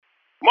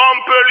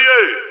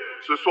Montpellier,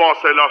 ce soir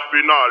c'est la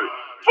finale.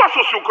 De toute façon,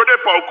 si vous ne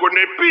connaissez pas, vous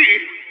connaissez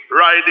pire.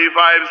 Ride the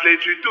vibes, les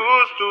tue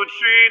tous tout de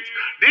suite.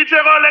 DJ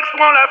Rolex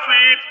prend la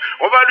fuite.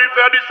 On va lui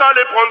faire du sale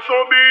et prendre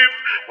son bif.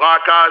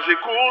 Braquage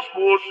et course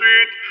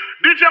poursuite.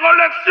 DJ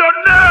Rolex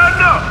Sionel.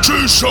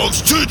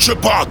 T-shirts, teacher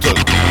battle.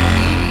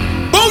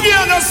 Boogie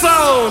on the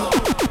sound.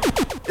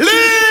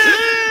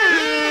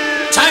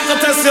 Leave. Time to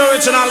test the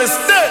original is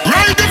dead.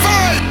 Ride the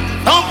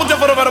vibe. Don't put your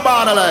foot over the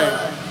borderline.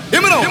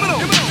 Hear me now.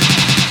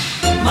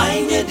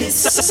 Mind your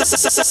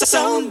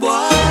sound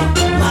boy.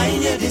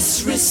 Mind your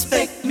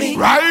disrespect me.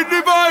 Ride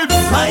the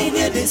vibes. Mind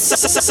your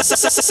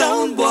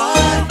sound boy.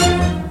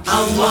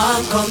 And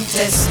one come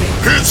test me.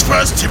 It's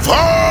festival.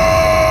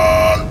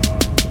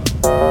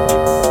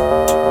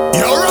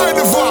 You ride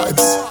the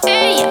vibes.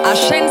 Hey,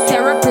 Ashanti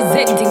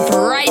representing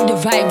for Ride the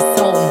Vibes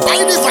Sound.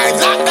 Ride the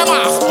vibes, lock them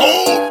off.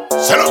 Oh,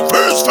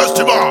 celebrate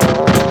festival.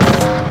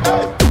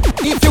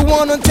 If you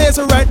wanna taste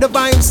Ride the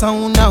Vibe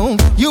Sound now,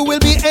 you will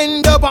be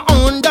end up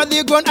under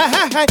the ground.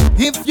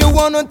 If you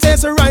wanna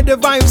taste Ride the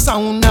Vibe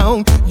Sound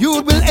now,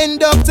 you will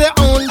end up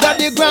under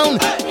the ground.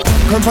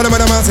 Come for the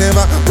man massive,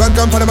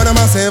 welcome for the man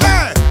massive.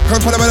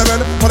 Come for the man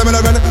run, for the man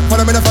run, for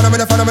the man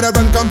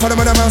run, come for the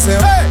man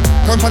massive.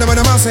 Come for the man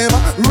massive,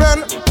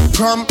 run,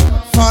 come,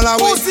 follow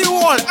me. Pussy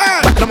wall,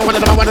 Ride the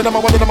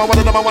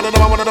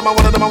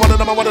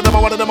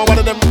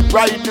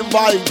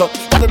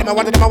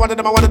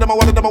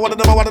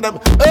vibe.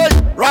 Hey,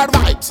 ride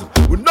vibes.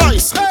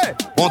 Nice.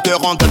 On te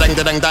rentre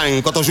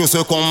ding quand on joue ce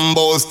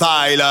combo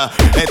style.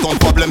 Et ton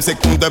problème c'est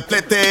qu'on te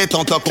plété,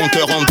 tant qu'on te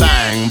rend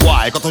dingue.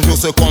 Ouais, quand on joue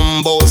ce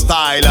combo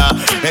style.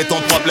 Et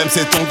ton problème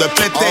c'est qu'on te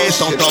plété,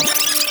 tant.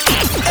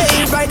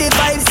 Hey, Ride the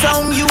Vibe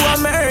Sound, you a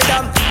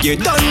murder. You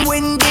done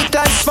win the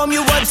clash from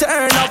you a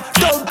turn up.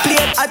 Don't play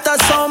it at a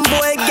sound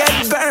boy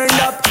get burned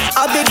up.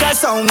 A bigger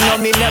sound no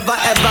me never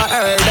ever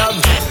heard of.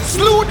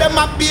 Slew them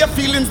up bare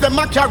feelings them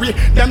a carry.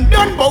 Them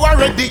done bow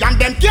already and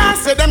them can't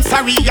say them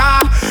sorry, yeah.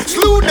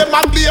 Slew them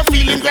up bare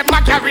feelings them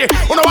a carry.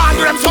 You know I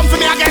do them something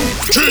me again.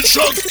 Teach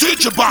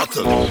a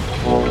battle.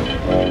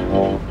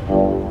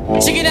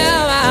 Check it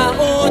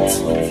out,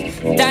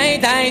 die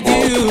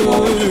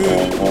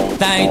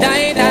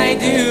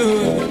do.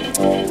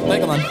 Wait,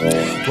 come on.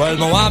 Well,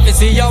 my want to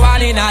see you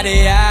all in the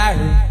air.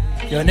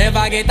 You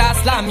never get a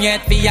slam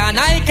yet, for and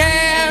I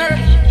care.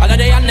 All of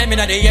the and them in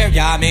the air,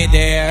 yeah, me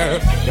there.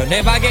 You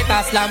never get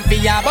a slam for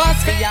your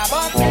boss,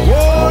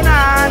 Oh,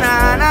 na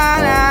na na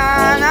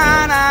na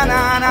na na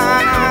na na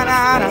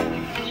na na.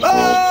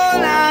 Oh,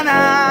 na na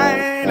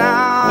na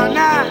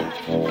na.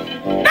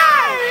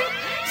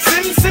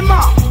 Sim Simma,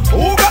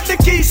 who got the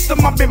keys to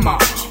my bimmer?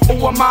 Who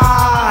am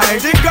I?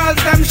 The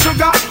girls them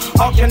sugar.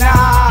 How can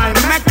I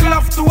make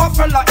love to a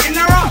fella in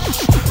a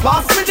rush?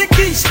 Pass me the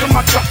keys to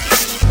my truck.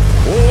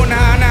 Oh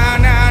na na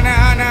na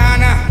na na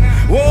na.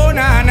 Oh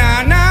na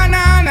na na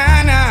na na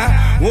na.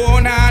 Oh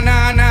na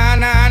na na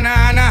na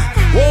na na.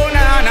 Oh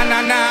na na na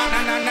na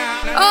na na.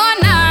 Oh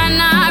na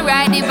na,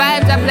 Ride the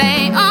Vibes I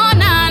play. Oh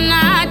na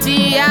na,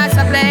 T.S.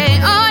 I play.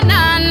 Oh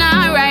na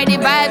na, Ride the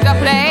Vibes I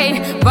play.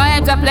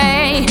 Vibes I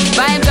play,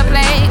 vibes I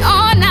play.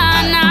 Oh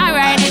na na,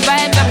 Ride the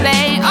Vibes I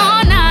play.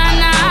 Oh na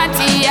na,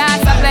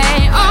 T.S. I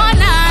play. Oh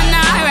na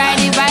na, Ride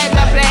the Vibes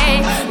I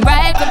play.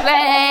 Vibes I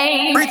play.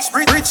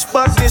 Rich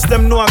badness,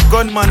 them know a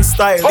gunman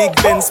style. Big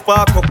Ben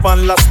spark up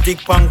and last dick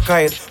pan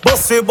Kyle.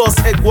 Boss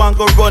head one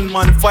go run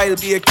man file.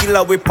 Be a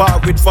killer we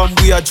part with from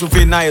we are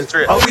juvenile.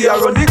 And we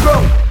are on the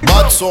ground.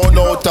 Bad sound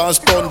out and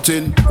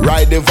stunting.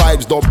 Ride the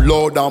vibes, dub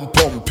loud and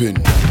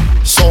pumping.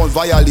 Sound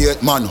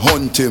violate, man,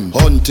 hunt him.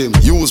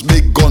 Use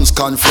big guns,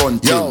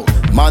 confront him.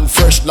 Man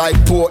fresh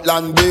like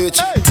Portland Beach.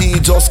 T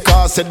just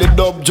cast, said the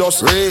dub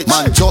just reach.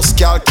 Man just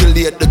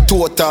calculate the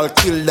total.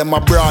 Kill them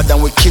abroad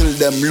and we kill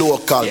them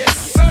local.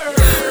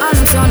 All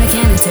I'm trying to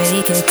can't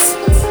take it.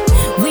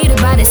 We the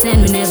baddest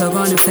and we never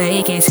gonna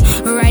fake it.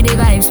 Ride the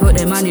vibes, put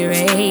them on the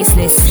race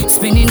list.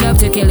 Spinning up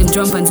to kill him,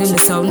 jump until the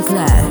sound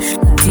clash.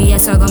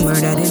 T.S. I gon'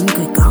 murder them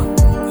quicker.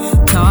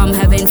 Tom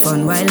having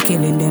fun while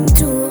killing them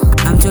too.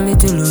 I'm too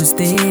little to lose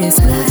this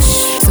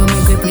clash. So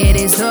make we play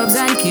these dubs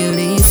and kill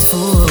these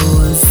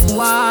fools.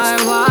 War,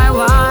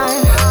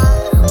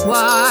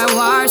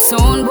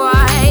 sound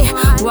boy.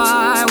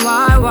 War.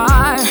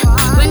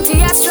 When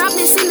T.S. drop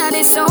this in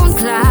the sound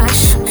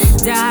clash.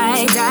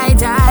 Die.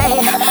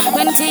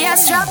 When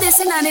T.S. drop this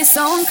in the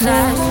sound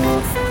clash.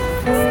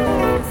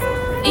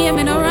 Hear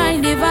me no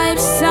Ride the Vibe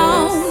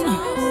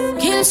Sound.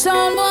 Kill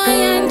sound boy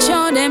and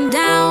show them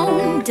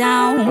down.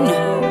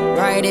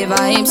 Ride the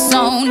Vibe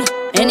Sound.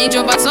 Any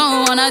drop a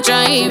song wanna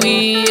try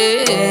me,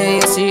 yeah.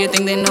 You see you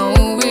think they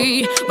know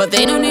me, but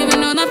they don't even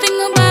know nothing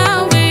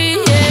about me,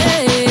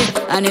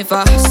 yeah. And if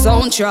a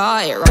sound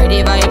try, Ride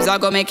the Vibes I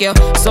go make your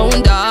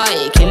sound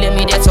die. Killing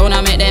me that sound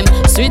I make them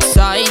switch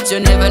sides. You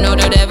never know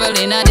the devil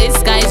in a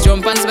disguise.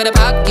 Jump and spread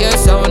pack your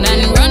sound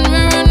and run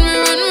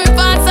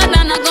faster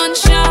than a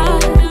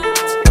gunshot.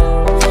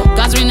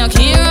 Cause we no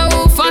care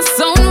who fast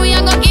sound, we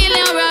a go kill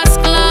your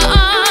rascal.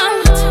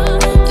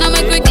 Now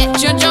make we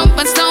get your jump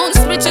and sound,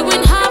 split you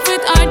in half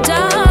with our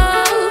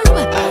dub.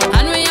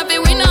 And we have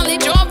to win all the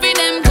trophy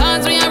them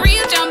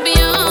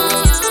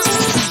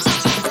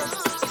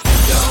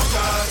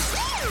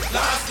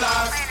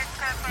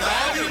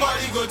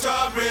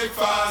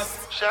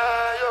You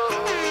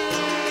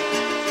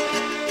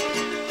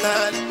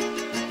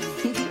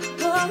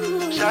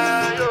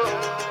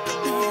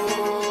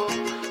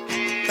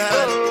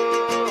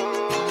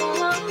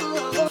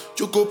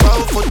go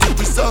bow for the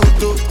result,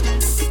 oh.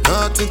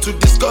 Nothing to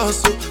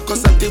discuss, oh.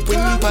 Cause I did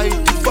win by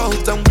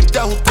default and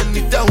without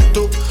any doubt,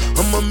 oh.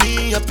 I'm a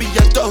me happy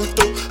adult,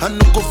 oh. I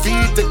no go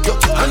feed the girl,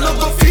 I no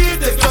go feed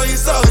the girl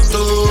insult,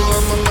 oh.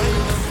 I'm a man.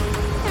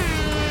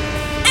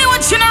 Hey,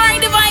 watching a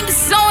ride the vibe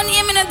sound,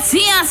 yeah, me no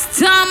tear,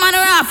 storm and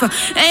rough.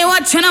 Hey,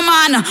 watching a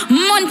man,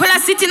 Monpala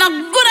City no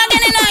good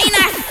again, in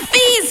a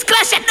fees.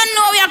 Clash at the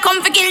know we are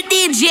come for kill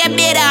DJ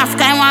beat off,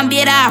 kind one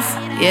beat off.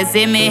 You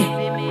see me?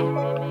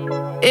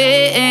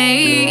 Hey,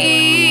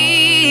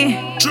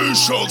 hey.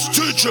 G-Shock's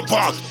teacher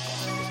part.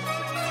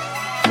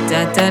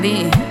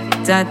 Tatari,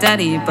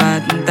 tatari,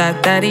 pat,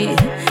 tatari,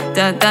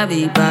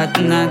 tatari, pat,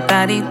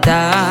 tatari,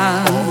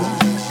 ta.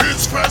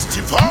 It's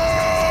festival.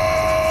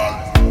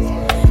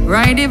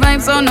 Ride the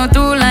vibes so no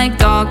too like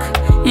talk.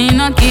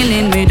 In a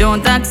killing we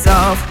don't act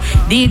soft.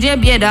 DJ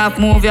beard off,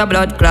 move your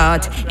blood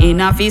clot.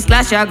 In a fist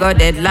clash I go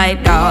dead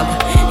like dog.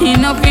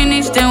 In a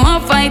finish they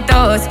won't fight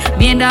us.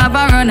 Beard off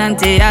a run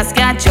until us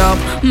catch up.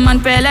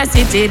 Monpala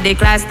City the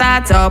class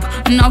start up.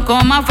 No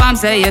come a farm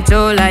say you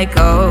too like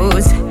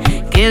hoes.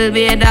 Kill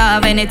beard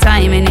off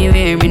anytime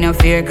anywhere. Me no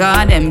fear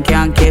God them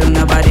can't kill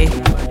nobody.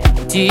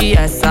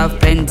 GS have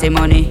plenty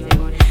money.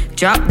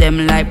 Drop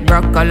them like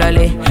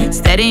broccoli.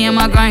 Steady in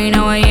my grind,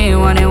 now you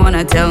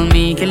wanna tell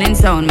me. Killing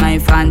sound my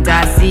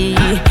fantasy.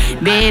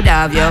 Bed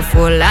of you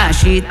full of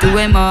shit.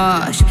 Too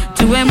much,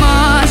 too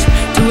much,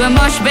 too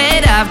much.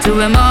 Bed of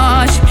too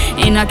much.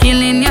 In a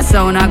killing your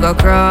sound I go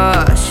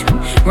crush.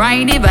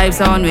 Ride the vibes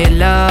on with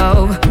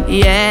love,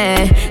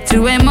 yeah.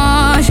 Too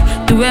much.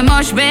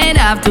 Bed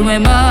of too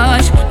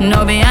much.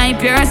 No behind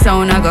pure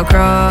sound I go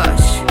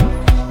crush.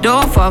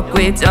 Don't fuck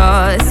with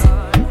us.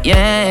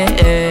 Yeah,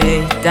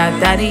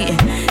 tatari,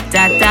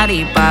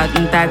 tatari, pat,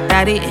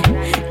 tatari,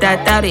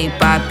 tatari,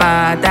 pat,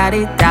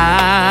 tatari, ta.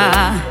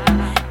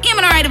 Give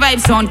me the right vibe,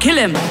 son, kill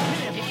him.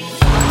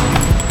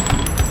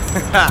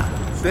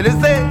 C'est le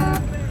C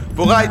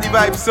pour Ride the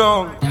Vibe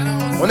Song.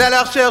 On est à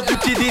la recherche du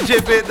petit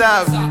DJ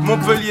Bédave,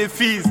 Montpellier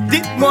fils.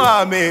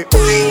 Dites-moi, mais.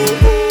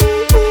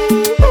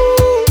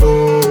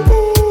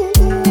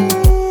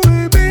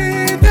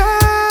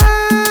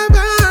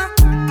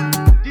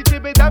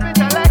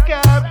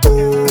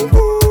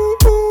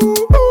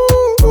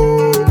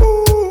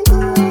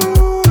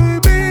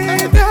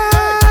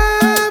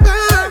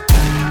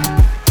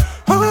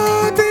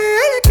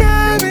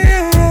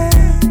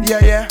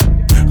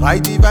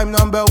 Ride the vibe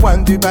number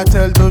one du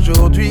battle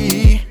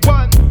d'aujourd'hui.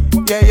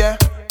 Yeah, yeah.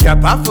 Y'a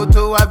pas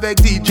photo avec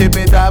DJ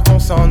Bédave, on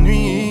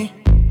s'ennuie.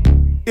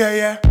 Yeah,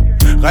 yeah.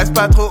 Reste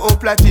pas trop au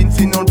platine,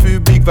 sinon le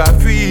public va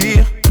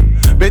fuir.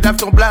 Bédave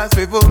ton blast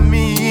fait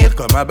vomir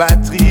comme un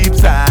bad trip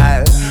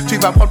sale. Tu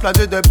vas prendre plein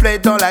de play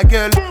dans la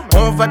gueule.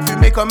 On va te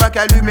fumer comme un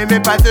calumet mais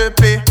pas de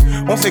paix.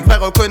 On sait que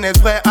frère reconnaître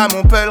vrai à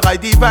mon peul.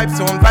 Ride the vibe,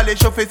 on va les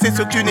chauffer, c'est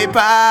sûr que tu n'es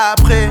pas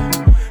prêt.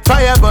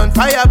 Firebone,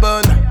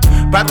 firebone.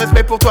 Pas de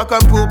respect pour toi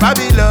comme pour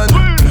Babylone.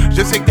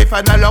 Je sais que t'es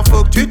fan alors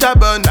faut que tu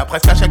t'abonnes. Après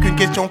à chacune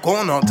question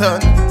qu'on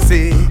entonne,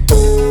 c'est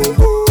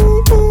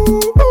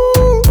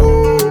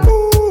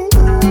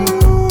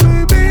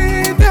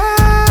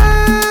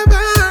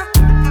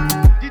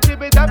DJ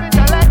Bédave est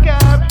à la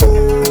cave.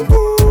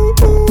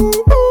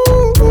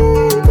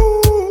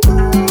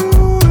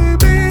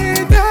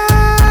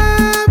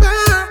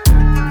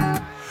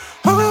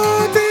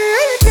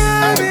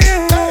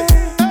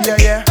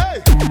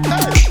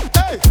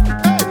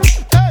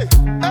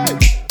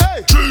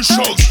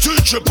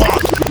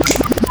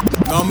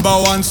 Number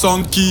one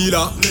sound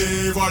killer,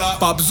 les voilà.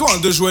 Pas besoin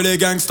de jouer les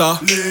gangsters,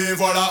 les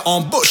voilà.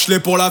 Embauche-les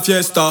pour la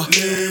fiesta,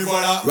 les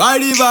voilà.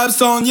 Ride the vibe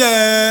sound,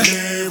 yeah,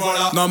 les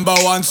voilà. Number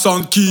one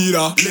sound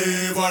killer,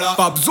 les voilà.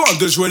 Pas besoin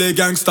de jouer les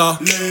gangsters,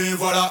 les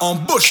voilà.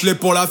 Embauche-les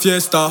pour la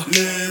fiesta,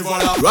 les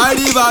voilà.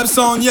 Ride the vibe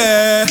sound,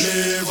 yeah,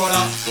 les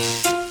voilà.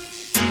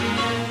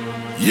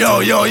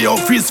 Yo, yo, yo,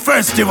 Fizz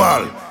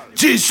Festival.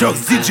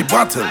 G-Shock's DJ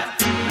Battle.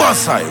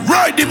 Bossai,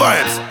 Ride the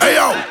Vibes. Hey,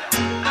 yo.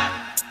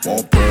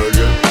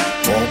 Montpellier,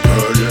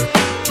 Montpellier,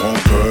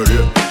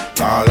 Montpellier.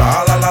 La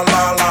la la la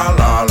la la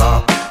la la.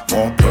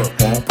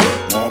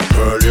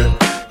 Montpellier.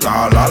 La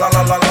la la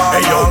la la la.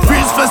 Hey, yo,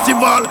 Fizz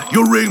Festival,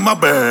 you ring my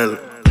bell.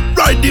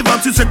 Ride the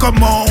Vibes, tu sais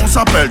comment on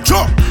s'appelle,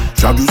 Joe.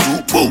 J'ai du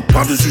sous, pou,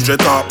 par-dessus j'ai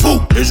ta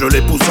pou. Et je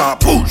les pousse à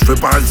pou, je veux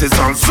pas rester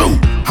sans le sou.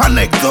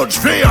 Anecdote, je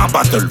fais un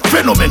battle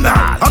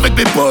phénoménal. Avec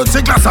mes potes,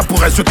 c'est que là ça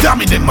pourrait se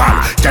terminer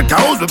mal. Quelqu'un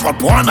ose me prendre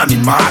pour un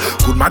animal.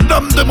 Coup de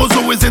madame de Mozo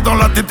et dans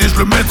la tête et je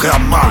le mettrai à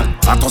mal.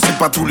 Attends, c'est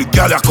pas tous les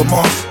galères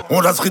commencent. On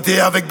l'a streeté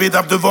avec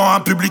Bédave devant un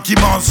public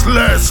immense.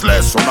 Laisse,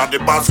 on a des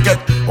baskets,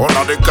 on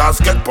a des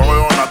casquettes. Pour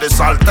eux on a des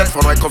sales têtes,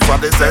 faudrait qu'on soit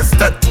des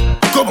esthètes.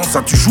 Comment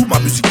ça tu joues ma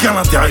musique à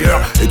l'intérieur?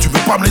 Et tu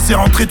veux pas me laisser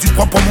rentrer, tu te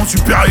prends pour mon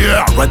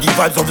supérieur. Ride the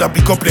Vibes, on vient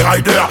big up les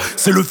riders.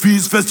 C'est le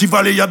Fizz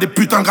Festival et y'a des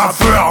putains de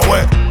graffeurs,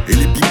 ouais. Et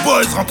les big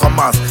boys rentrent en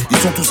masse. Ils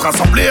sont tous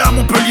rassemblés à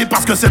Montpellier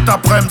parce que cet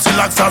après-midi c'est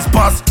là que ça se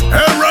passe.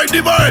 Hey, Ride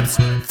the Vibes,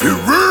 feel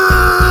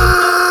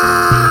real.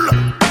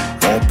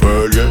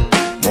 Montpellier,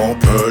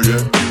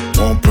 Montpellier,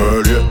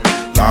 Montpellier.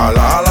 La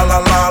la la la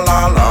la la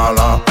la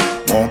la.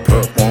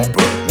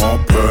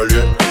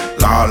 Montpellier.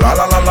 La la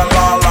la la la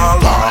la la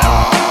la.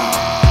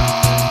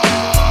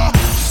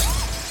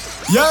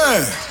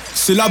 Yeah,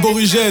 c'est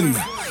l'Aborigène.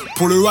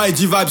 Pour le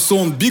Ridey Vibe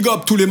Sound, big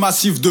up tous les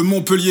massifs de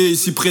Montpellier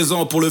ici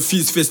présents pour le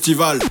Fizz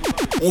Festival.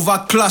 On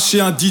va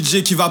clasher un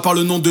DJ qui va par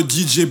le nom de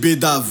DJ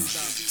Bédave.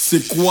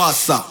 C'est quoi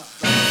ça?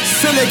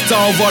 Selecta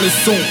envoie le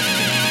son.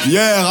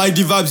 Yeah,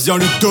 Ridey Vibes vient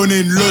lui donner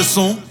une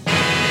leçon.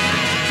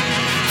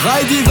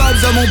 Ridey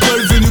Vibes à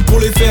Montpellier venu pour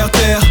les faire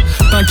taire.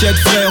 T'inquiète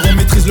frère, on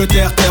maîtrise le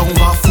terre-terre. On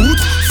va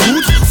foutre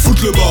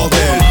le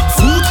bordel.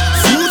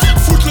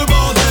 Foutre le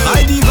bordel.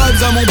 Ridey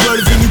Vibes à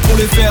Montpellier venu pour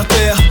les faire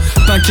taire.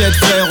 T'inquiète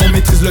frère, on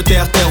maîtrise le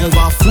terre-terre. On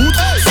va foutre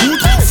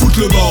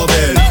le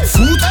bordel.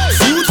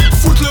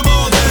 Foutre le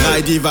bordel.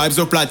 Ridey Vibes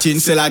au platine,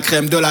 c'est la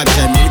crème de la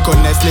crème. Ils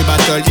connaissent les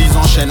battles, ils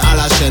enchaînent à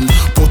la chaîne.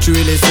 Pour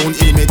tuer les sondes,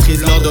 ils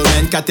maîtrisent leur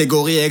domaine.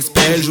 Catégorie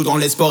expert, joue dans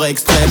les sports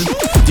extrêmes.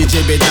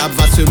 DJ Bédave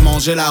va se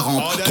manger la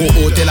rampe. Trop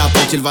haute est la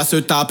pente, il va se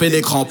taper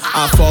les crampes.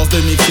 À force de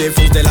mixer,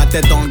 foncer la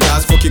tête dans le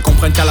gaz. Faut qu'il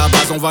comprenne qu'à la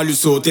base on va lui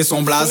sauter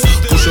son blaze.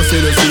 Pour chauffer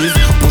le fizz,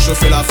 pour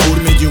chauffer la foule.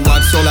 Mets du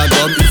wax sur la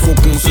gomme, il faut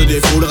qu'on se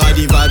défoule.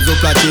 Ridey Vibes au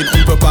platine,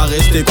 on peut pas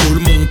rester cool.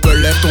 Mon peut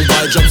lève ton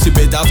bras, jump si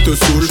Bédave te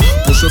saoule.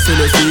 Pour chauffer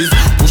le fizz,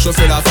 pour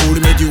chauffer la foule.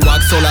 Mets du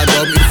wax sur la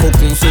gomme, il faut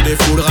qu'on se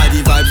défoule. Ridey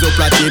Vibes au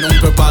platine, on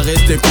peut pas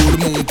rester cool.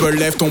 Mon peut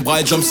lève ton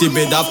bras, jump si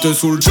Bédave te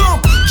saoule.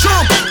 Jump,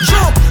 jump,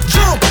 jump,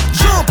 jump,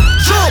 jump,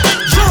 jump,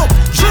 jump,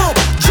 jump,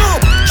 jump,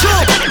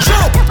 jump,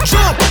 jump,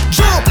 jump,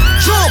 jump,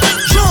 jump,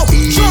 jump,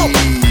 jump.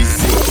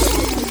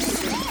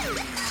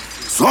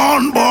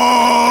 Soundboy.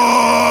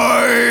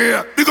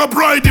 Big up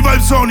Ridey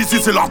Vibe Sound, ici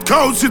c'est l'Hard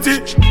Chaos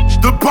City.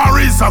 De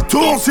Paris à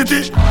Tours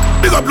City.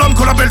 Big up l'homme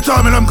qu'on appelle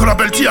Tom et l'homme qu'on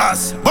appelle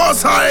Tias.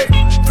 Boss high.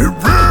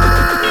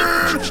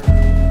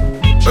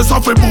 Et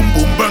ça fait boum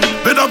boum bang.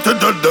 Bédave te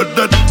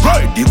dead.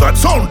 Ridey Vibe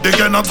Sound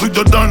dégaine un truc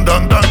de dun.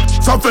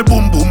 Ça fait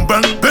boum boum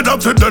bang. Bédave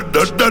te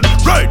dead.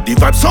 Ridey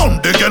Vibe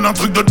Sound dégaine un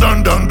truc de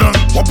dun.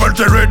 Montpellier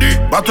t'es ready,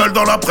 battle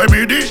dans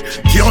l'après-midi.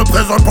 Qui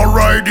représente pour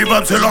Ridey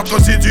Vibe, c'est l'Hard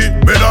City.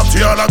 Bédave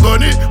t'y à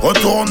l'agonie,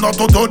 retourne dans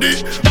ton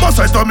taudis. Passe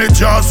à ton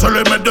métier, seul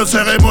le maître de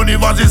cérémonie.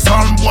 Vas-y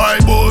Soundboy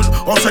bouge,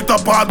 on sait que t'as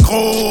pas de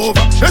groove.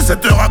 Essaie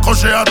de te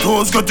raccrocher à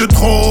tout ce que tu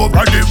trouves.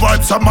 Ridey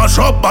Vibe ça mash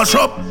up.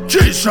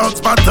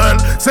 G-Shots battle,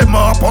 c'est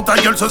mort pour ta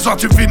gueule, ce soir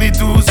tu finis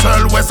tout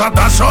seul. Ouais ça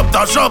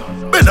t'achoppe.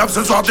 Bédave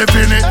ce soir t'es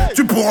fini.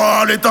 Tu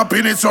pourras aller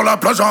tapiner sur la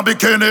plage en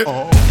bikini.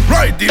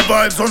 Ridey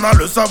Vibes, on a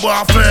le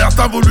savoir-faire.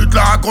 T'as voulu te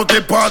la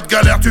raconter, pas de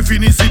galère. Tu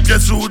finis 6 pieds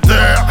sous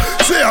terre.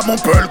 C'est à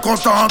Montpellier qu'on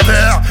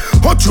t'enterre.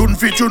 Hot tune,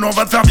 feature, on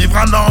va te faire vivre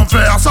un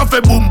enfer. Ça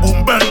fait boum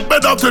boum bang.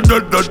 Bédave c'est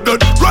dead.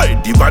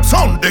 Ridey Vibes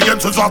Sound dégaine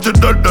ce soir t'es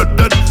dead.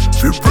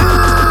 Tu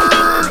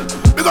brûles.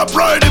 Big up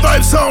Ridey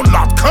Vibes Sound,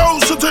 l'Hard Chaos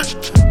City.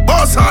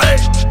 Boss high.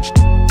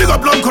 Big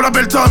up l'homme qu'on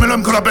appelle Tom et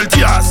l'homme qu'on appelle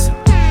Tias.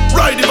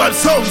 Ridey Vibe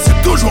Sound,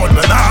 c'est toujours une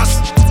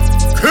menace.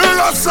 Kill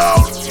la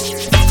sound.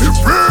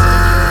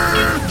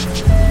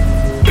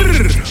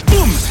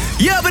 Boom.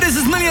 Yeah, but this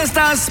is Million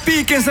Stars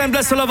speaking, and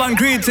bless love and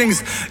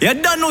greetings. You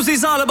don't know this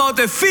is all about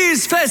the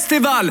Fizz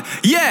Festival.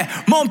 Yeah,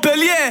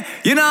 Montpellier,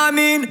 you know what I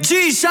mean?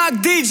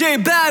 G-Shock DJ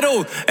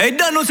battle. You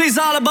don't know this is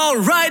all about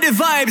Ridey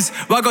Vibes.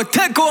 We're gonna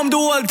take home the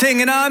whole thing,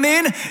 you know what I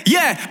mean?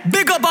 Yeah,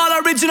 big up all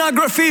original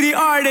graffiti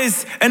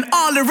artists and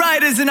all the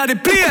riders in the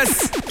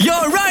place. Yo,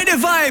 Ridey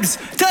Vibes,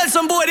 tell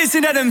some boy this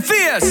in them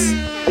fierce.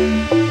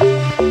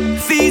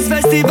 Fizz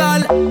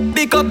Festival,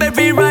 pick up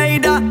every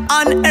rider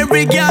and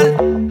every girl.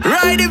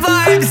 Ridey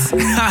Vibes,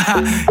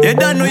 you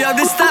don't know you have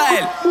the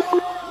style.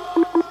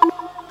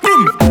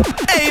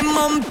 Hey,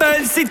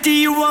 Montpellier City,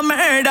 you a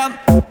murder.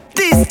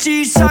 This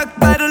G-Shock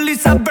battle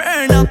is a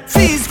burner.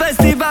 Fizz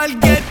Festival,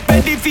 get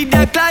ready for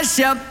the clash,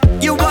 yeah.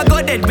 You a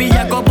go dead, we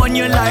a go burn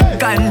you like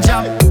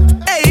ganja.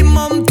 Hey,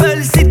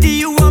 Montpellier City,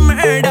 you a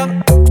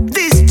murder.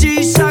 This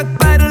G-Shock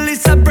battle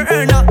is a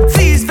burner.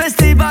 Fizz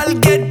Festival,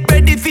 get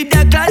ready for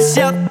the clash,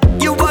 yeah.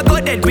 You a go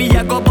dead, we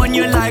a go burn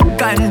you like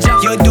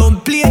ganja. You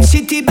don't play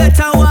shitty,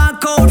 better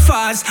walk out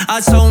fast.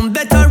 A sound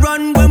better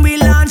run when we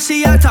launch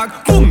the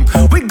attack. Boom,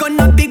 we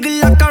gonna big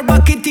like a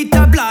rocket, it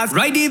a blast.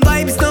 Ridey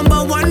Vibes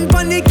 #1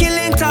 pon the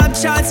killing top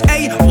shots.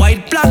 Hey,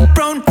 white, black,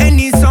 brown,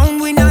 any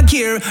sound we not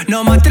care.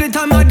 No matter the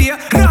time of day,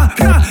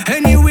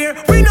 anywhere.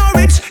 We no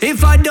rich,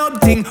 if a dub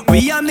thing,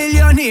 we a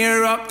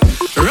millionaire.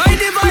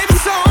 Ridey Vibes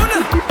sound,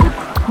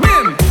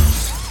 bim.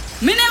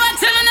 Me never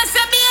tellin' us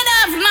to be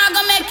enough, now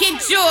gonna make it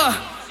sure.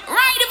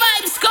 Ridey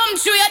Vibes come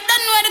true, you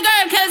don't know where the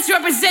girl Kells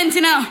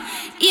representing now.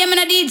 Yeah, me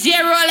a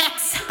DJ Rolex,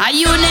 are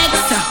you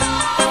next?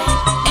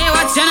 Hey,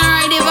 watch on a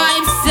Ridey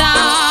Vibes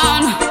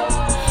sound.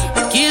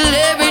 Kill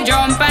every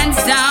jump and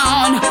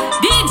sound.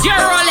 DJ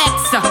Rolex,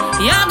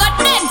 you got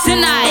dead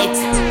tonight.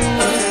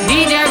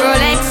 DJ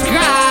Rolex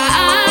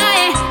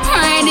cry.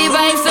 Ridey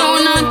Vibes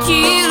sound and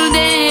kill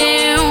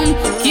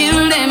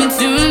them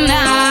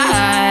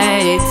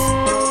tonight.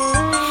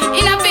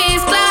 In a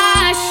face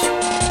clash.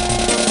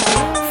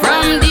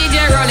 From DJ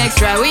Rolex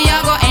try, we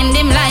a go end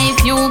him life.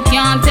 You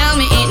can't tell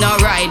me it no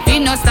right. We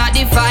no start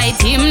the fight.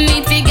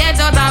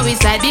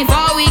 suicide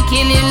before we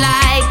kill you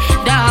like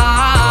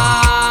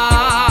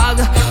dog.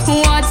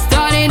 What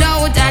started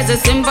out as a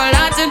simple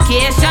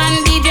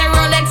altercation, DJ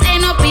Rolex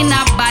end up in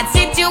a bad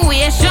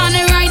situation.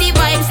 Ride the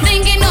vibes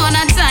thinking on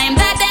a time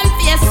that them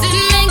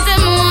facing makes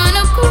them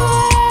wanna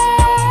cry.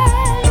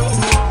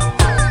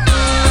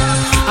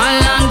 A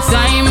long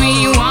time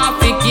me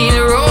want to kill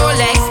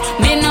Rolex.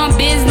 Me no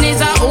business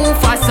a who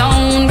for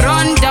sound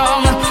run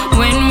down.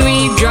 When we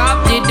drop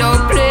the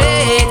dub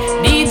plate,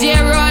 DJ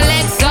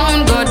Rolex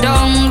sound go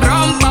down.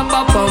 Rum pa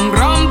pa pum,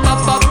 rum pa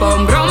pa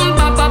pum, rum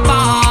pa pa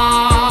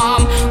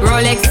pum.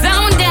 Rolex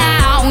sound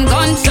down,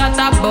 gunshot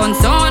a bun,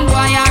 sound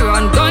boy a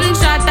run,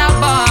 gunshot a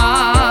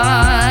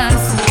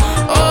bus.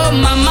 Oh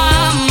mama,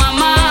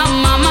 mama,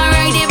 mama,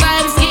 ride the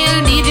vibes, kill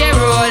DJ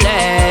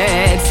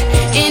Rolex.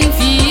 In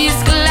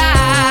Fist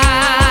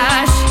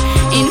clash,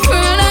 in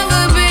front of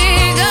a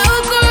big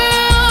old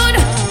crowd.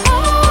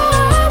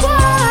 Oh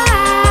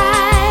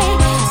boy,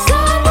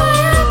 sound boy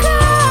a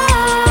cry.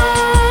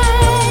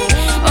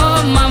 Oh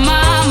mama,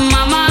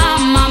 mama,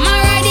 mama,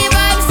 ride the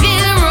vibes,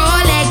 kill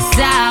Rolex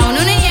sound.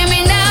 Wanna hear me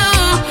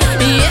now?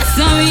 Yes,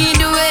 how we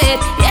do it.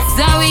 Yes,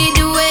 how we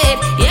do it.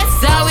 Yes,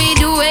 how we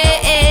do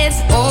it.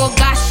 Oh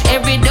gosh,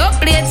 every dub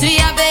plate we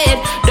have it.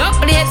 Dub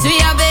plate we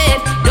have it.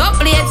 Dub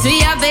plate we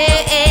have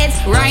it.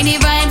 Ride the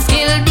vibes,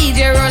 kill DJ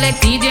Rolex,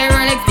 DJ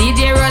Rolex,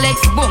 DJ Rolex,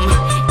 boom.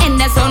 End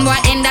the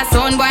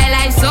sound boy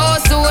life so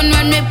soon.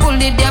 When we pull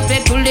the dub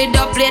plate,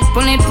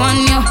 pull it on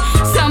you.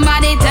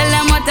 Somebody tell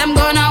them what them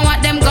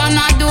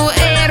gonna do.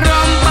 Hey,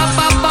 rum pa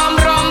pa bum,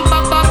 rum pa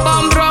pa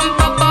bum, rum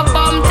pa pa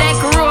bum.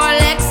 Take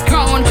Rolex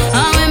crown.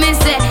 And when me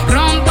say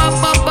rum pa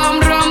pa bum,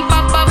 rum pa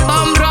pa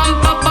bum, rum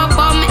pa pa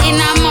bum. In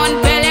a month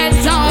pellet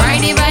zone.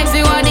 Ride the vibes,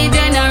 you are the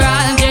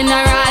general,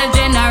 general,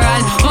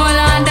 general. Oh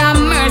Lord have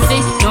mercy,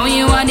 know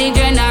you are the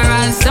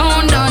general.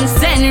 Sound done,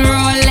 send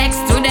Rolex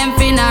to them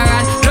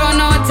funeral. Run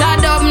out a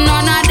dub,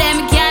 none of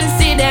them can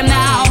see them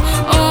now.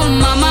 Oh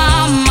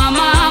mama,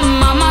 mama,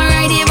 mama,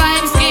 ride the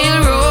vibes, kill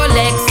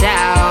Rolex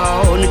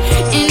sound.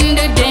 In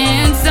the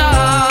dance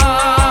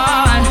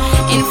hall,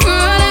 in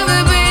front of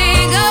a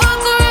big old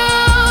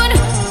crowd.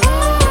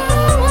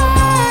 Oh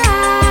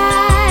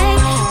why,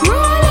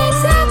 Rolex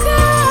a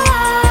cry.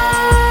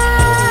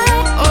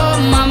 Oh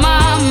mama,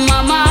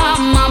 mama,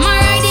 mama,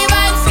 ride the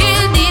vibes,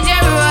 kill DJ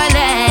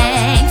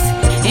Rolex.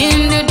 In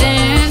the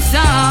dance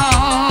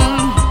hall.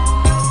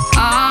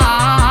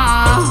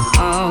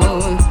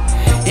 Oh,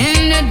 in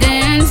the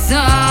dance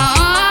hall.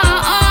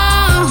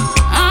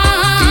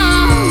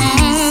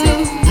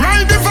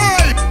 Ride the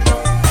vibe.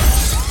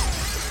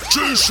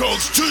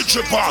 G-Shows,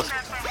 Teacher Park.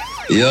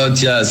 Yo,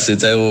 Tias, c'est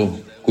Tairo.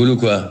 Cool ou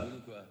quoi?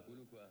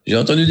 J'ai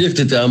entendu dire que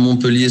t'étais à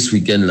Montpellier ce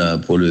week-end là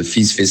pour le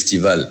Fizz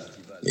Festival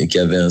et qu'il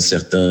y avait un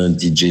certain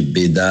DJ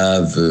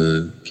Bédave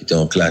qui était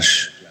en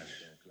clash.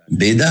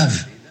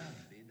 Bédave?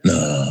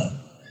 Non.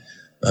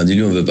 Ah,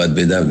 dis-lui, on veut pas de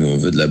Bédave, mais on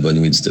veut de la bonne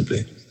weed, s'il te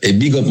plaît. Et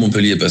big up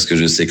Montpellier parce que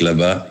je sais que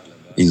là-bas,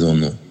 ils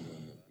en ont.